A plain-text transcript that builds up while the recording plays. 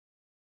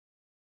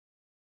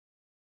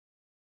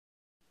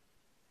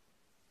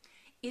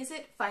Is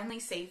it finally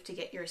safe to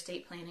get your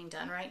estate planning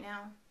done right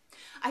now?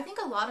 I think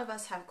a lot of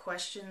us have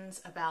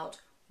questions about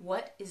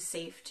what is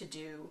safe to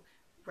do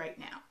right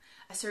now.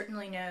 I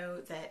certainly know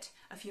that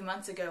a few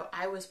months ago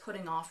I was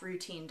putting off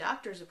routine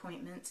doctor's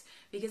appointments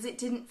because it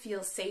didn't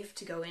feel safe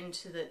to go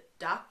into the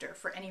doctor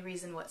for any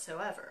reason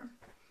whatsoever.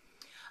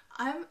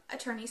 I'm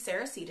attorney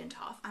Sarah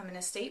Siedentopf. I'm an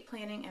estate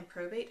planning and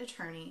probate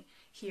attorney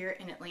here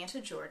in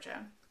Atlanta,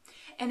 Georgia.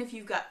 And if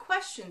you've got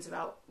questions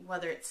about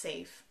whether it's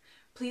safe,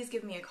 please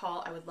give me a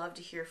call. I would love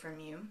to hear from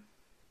you.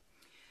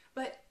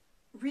 But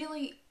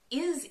really,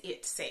 is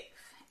it safe?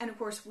 And of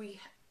course,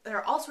 there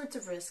are all sorts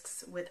of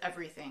risks with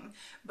everything,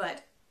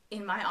 but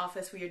in my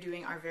office, we are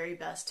doing our very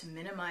best to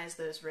minimize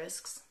those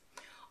risks.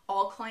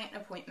 All client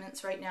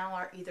appointments right now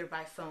are either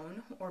by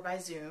phone or by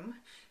Zoom,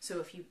 so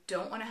if you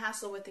don't want to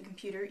hassle with the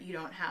computer, you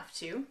don't have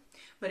to.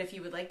 But if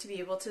you would like to be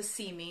able to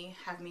see me,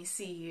 have me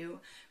see you,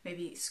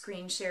 maybe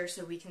screen share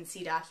so we can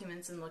see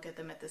documents and look at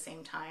them at the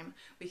same time,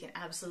 we can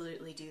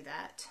absolutely do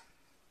that.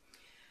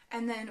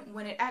 And then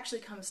when it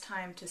actually comes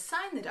time to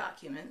sign the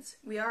documents,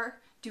 we are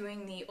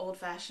doing the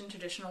old-fashioned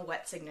traditional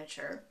wet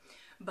signature,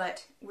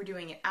 but we're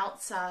doing it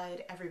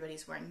outside,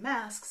 everybody's wearing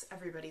masks,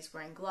 everybody's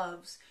wearing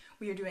gloves.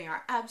 We are doing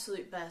our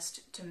absolute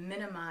best to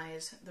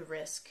minimize the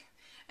risk.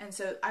 And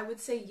so I would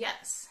say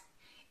yes,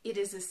 it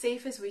is as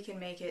safe as we can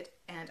make it,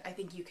 and I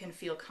think you can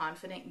feel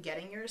confident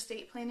getting your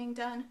estate planning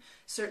done,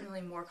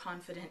 certainly more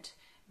confident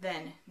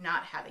than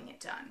not having it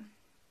done.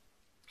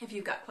 If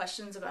you've got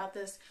questions about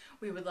this,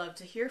 we would love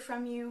to hear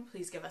from you.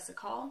 Please give us a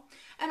call.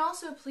 And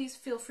also, please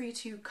feel free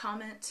to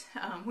comment.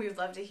 We would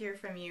love to hear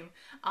from you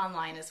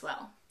online as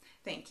well.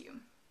 Thank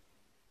you.